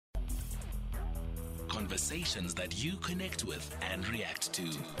Conversations that you connect with and react to.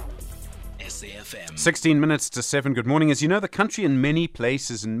 SAFM. 16 minutes to 7. Good morning. As you know, the country in many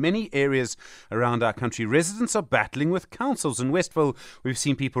places, in many areas around our country, residents are battling with councils. In Westville, we've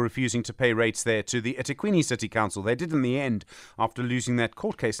seen people refusing to pay rates there to the eThekwini City Council. They did in the end after losing that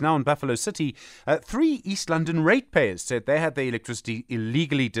court case. Now in Buffalo City, 3 East London ratepayers said they had their electricity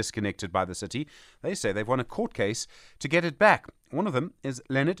illegally disconnected by the city. They say they've won a court case to get it back. One of them is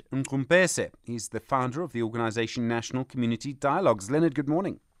Leonard Ncumbese. He's the founder of the organisation National Community Dialogues. Leonard, good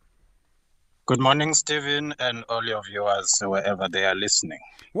morning. Good morning, Stephen, and all your viewers, wherever they are listening.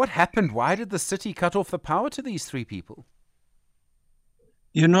 What happened? Why did the city cut off the power to these 3 people?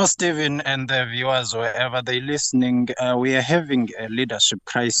 You know, Stephen, and the viewers, wherever they're listening, we are having a leadership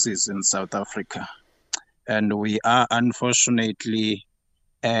crisis in South Africa. And we are unfortunately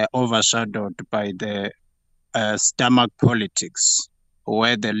overshadowed by the stomach politics,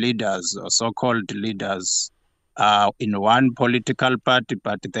 where the leaders, or so-called leaders, in one political party,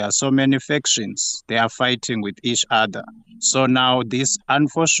 but there are so many factions. They are fighting with each other. So now this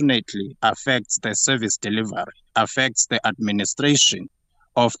unfortunately affects the service delivery, affects the administration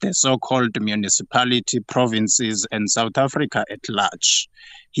of the so-called municipality, provinces, and South Africa at large.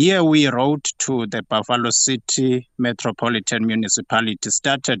 Here we wrote to the Buffalo City Metropolitan Municipality,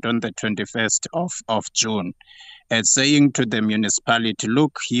 started on the 21st of June, saying to the municipality,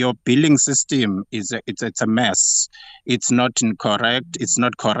 look, your billing system it's a mess. It's not incorrect. It's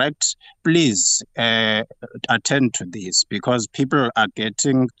not correct. Please attend to this, because people are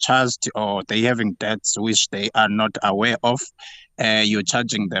getting charged or they having debts which they are not aware of. You're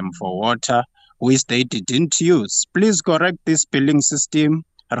charging them for water which they didn't use. Please correct this billing system,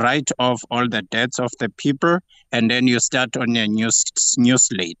 write off all the debts of the people, and then you start on a new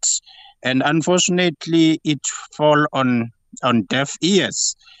slate. And unfortunately, it fall on deaf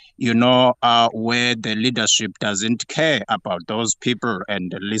ears, where the leadership doesn't care about those people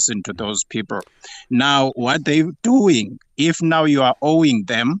and listen to those people. Now, what they're doing, if now you are owing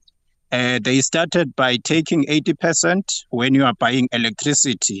them, they started by taking 80% when you are buying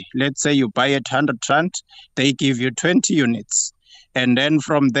electricity. Let's say you buy at 100 rand, they give you 20 units. And then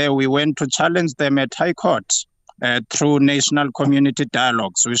from there, we went to challenge them at High Court. Through National Community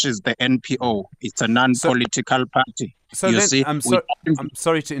Dialogues, which is the NPO. It's a non-political party. So I'm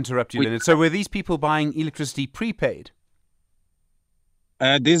sorry to interrupt you, Leonard. So were these people buying electricity prepaid?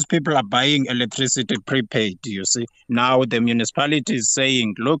 These people are buying electricity prepaid, you see. Now the municipality is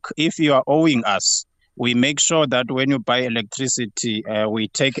saying, look, if you are owing us, we make sure that when you buy electricity, we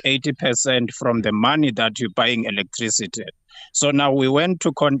take 80% from the money that you're buying electricity. So now we went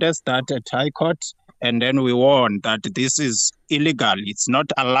to contest that at High Court. And then we warned that this is illegal. It's not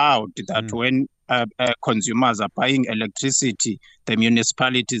allowed that when consumers are buying electricity, the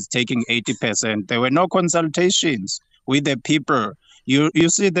municipality is taking 80%. There were no consultations with the people. You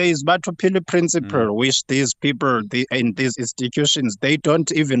see, there is Batopili principle, which these people in these institutions, they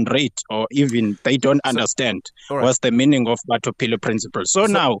don't even rate or even they don't understand what's the meaning of Batopili principle. So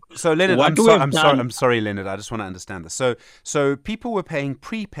now, Leonard, I'm sorry, Leonard. I just want to understand this. So people were paying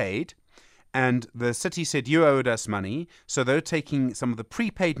prepaid. And the city said, you owed us money, so they're taking some of the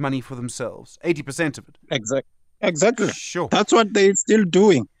prepaid money for themselves, 80% of it. Exactly. Sure. That's what they're still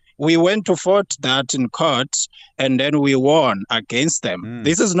doing. We went to fought that in court, and then we won against them.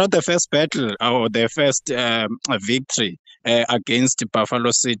 This is not the first battle or the first victory against Buffalo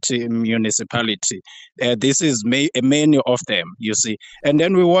City Municipality. This is many of them, you see. And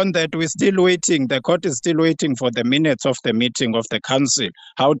then we won that. We're still waiting. The court is still waiting for the minutes of the meeting of the council.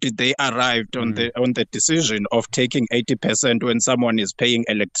 How did they arrive on the decision of taking 80% when someone is paying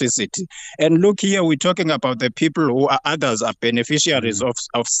electricity? And look here, we're talking about the people who are others are beneficiaries of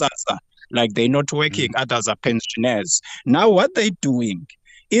SASA. Like they're not working, others are pensioners. Now what they're doing,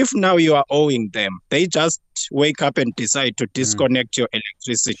 if now you are owing them, they just wake up and decide to disconnect your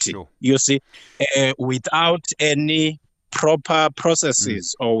electricity, you see, without any proper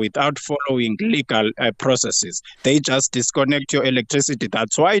processes or without following legal processes. They just disconnect your electricity.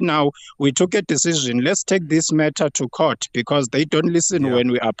 That's why now we took a decision. Let's take this matter to court, because they don't listen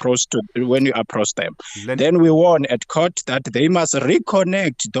when we approach them. Then we warn at court that they must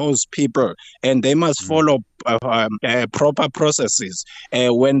reconnect those people and they must follow proper processes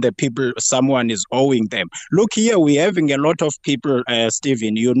when someone is owing them. Look here, we're having a lot of people,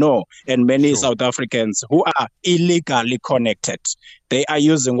 Stephen, and many South Africans who are illegally connected. They are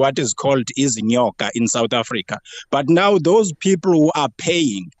using what is called izinyoka in South Africa. But now those people who are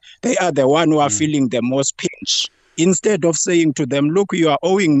paying, they are the one who are feeling the most pinch. instead of saying to them, look, you are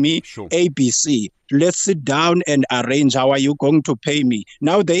owing me Sure. ABC. Let's sit down and arrange how are you going to pay me.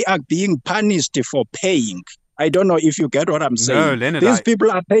 Now they are being punished for paying. I don't know if you get what I'm saying. No, Leonard, These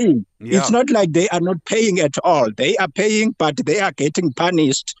people are paying. Yeah. It's not like they are not paying at all. They are paying, but they are getting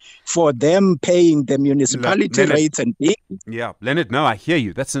punished for them paying the municipality Leonard, rates and bills. Yeah, Leonard, no, I hear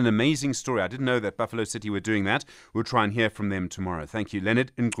you. That's an amazing story. I didn't know that Buffalo City were doing that. We'll try and hear from them tomorrow. Thank you.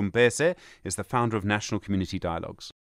 Leonard Ncumbese is the founder of National Community Dialogues.